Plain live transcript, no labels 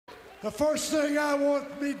The first thing I want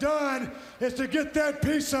to be done is to get that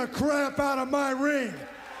piece of crap out of my ring.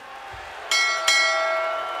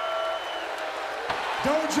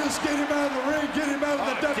 Don't just get him out of the ring, get him out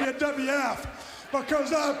of the WWF.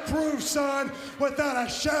 Because I've proved, son, without a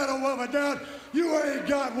shadow of a doubt, you ain't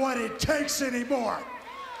got what it takes anymore.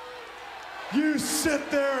 You sit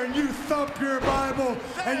there and you thump your Bible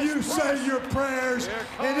and you say your prayers,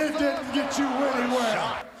 and it didn't get you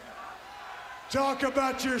anywhere. Talk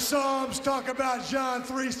about your Psalms, talk about John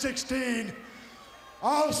 3:16.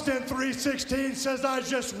 Austin 3:16 says, I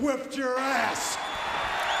just whipped your ass.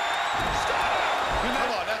 Come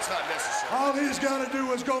on, that's not necessary. All he's got to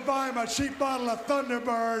do is go buy him a cheap bottle of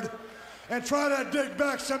Thunderbird and try to dig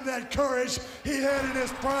back some of that courage he had in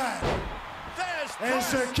his prime.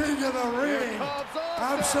 As the king of the ring,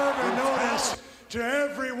 I'm serving notice to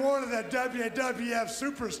every one of the WWF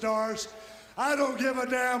superstars. I don't give a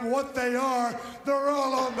damn what they are. They're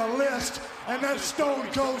all on the list, and that's Stone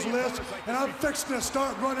Cold's list, and I'm fixing to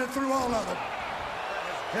start running through all of them.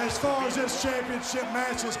 As far as this championship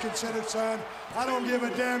match is considered, son, I don't give a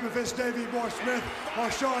damn if it's Davey Boy Smith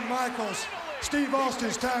or Shawn Michaels. Steve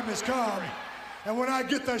Austin's time has come. And when I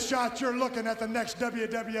get the shot, you're looking at the next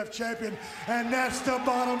WWF champion, and that's the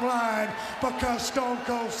bottom line, because Stone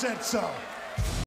Cold said so.